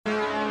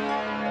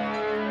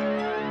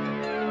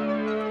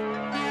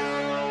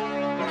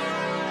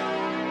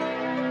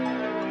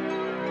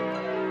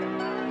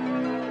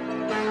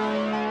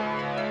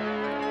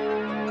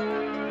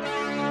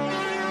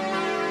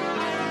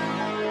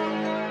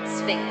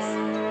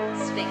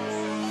SPHYNX.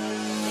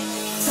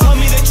 Tell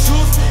me the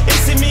truth,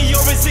 is it me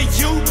or is it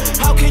you?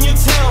 How can you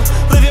tell?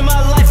 Living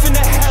my life in the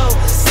hell.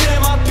 Sit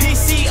at my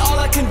PC, all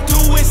I can do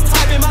is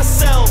type in my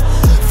cell.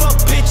 Fuck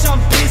bitch, I'm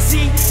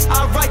busy,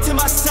 I write to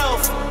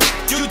myself.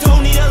 You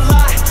don't need a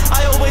lie,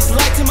 I always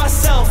lie to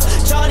myself.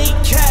 Johnny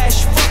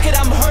Cash, fuck it,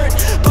 I'm hurt.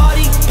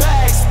 Body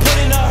bags, put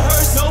in a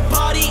hearse.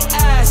 Nobody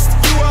asked,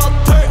 you were all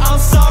dirt. I'm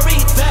sorry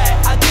that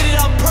I did it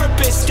on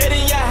purpose. Get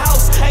in your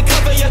house and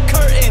cover your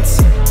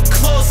curtains.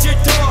 Close your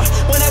door,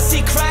 when I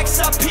see cracks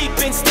I peep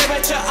and stare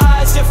at your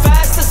eyes, you're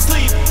fast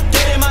asleep.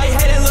 Get in my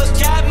head and look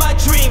at my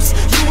dreams.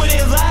 You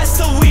wouldn't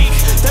last a week.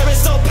 There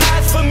is no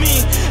path for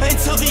me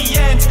until the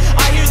end.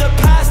 I hear the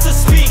pastor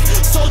speak.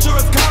 Soldier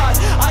of God,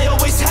 I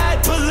always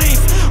had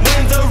belief.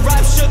 When the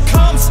rapture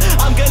comes,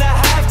 I'm gonna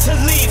have to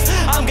leave.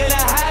 I'm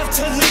gonna have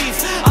to leave.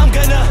 I'm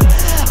gonna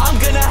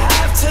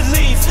have to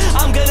leave.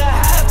 I'm gonna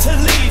have to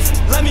leave.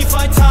 Let me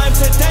find time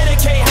to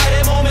dedicate.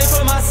 Had a moment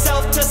for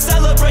myself to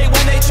celebrate.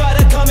 When they try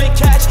to come and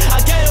catch, I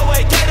get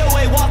away,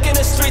 walking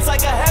the streets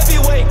like a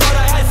heavyweight. Thought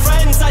I had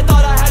friends, I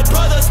thought I had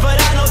brothers, but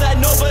I know that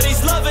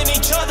nobody's loving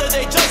each other.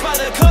 They judge by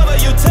the cover.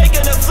 You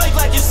taking a flick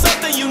like you're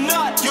something you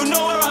not. You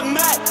know where I'm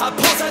at, I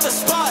pose at the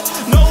spot.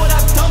 Know what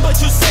I've done, but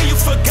you say you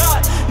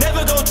forgot.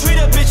 Never gon' treat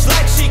a bitch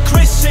like she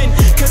Christian,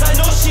 cause I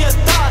know she a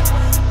thought.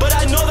 But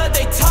I know that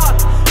they talk.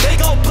 They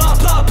go blah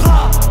blah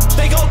blah.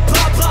 They go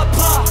blah blah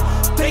blah.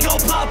 They go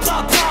blah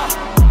blah blah.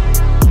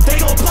 They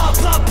go blah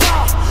blah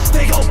blah.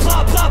 They go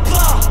blah blah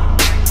blah.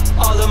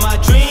 All of my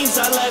dreams,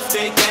 I left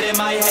it. Get in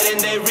my head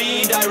and they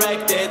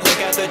redirect it.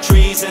 Look at the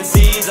trees and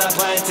seeds I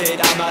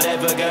planted. I'm not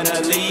ever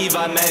gonna leave,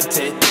 I meant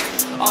it.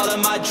 All of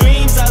my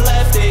dreams, I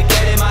left it.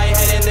 Get in my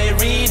head and they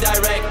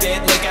redirect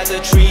it. Look at the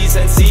trees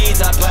and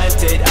seeds I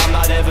planted. I'm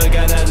not ever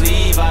gonna